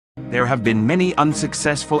There have been many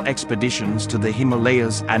unsuccessful expeditions to the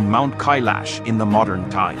Himalayas and Mount Kailash in the modern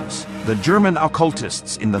times. The German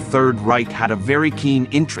occultists in the Third Reich had a very keen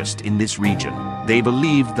interest in this region. They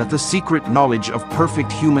believed that the secret knowledge of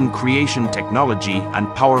perfect human creation technology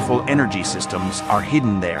and powerful energy systems are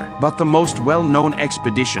hidden there. But the most well-known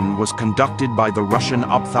expedition was conducted by the Russian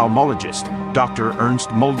ophthalmologist, Dr. Ernst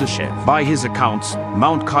Moldashev. By his accounts,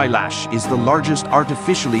 Mount Kailash is the largest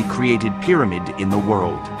artificially created pyramid in the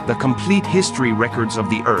world. The complete history records of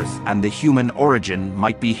the Earth and the human origin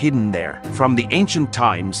might be hidden there. From the ancient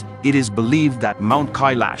times, it is believed that Mount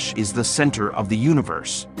Kailash is the center of the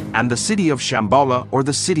universe, and the city of Shambhala, or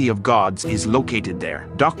the City of Gods, is located there.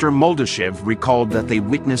 Dr. Moldashev recalled that they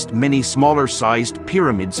witnessed many smaller-sized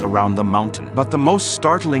pyramids around the mountain, but the most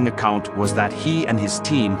startling account was that he and his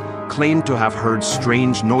team claimed to have heard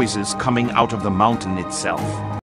strange noises coming out of the mountain itself.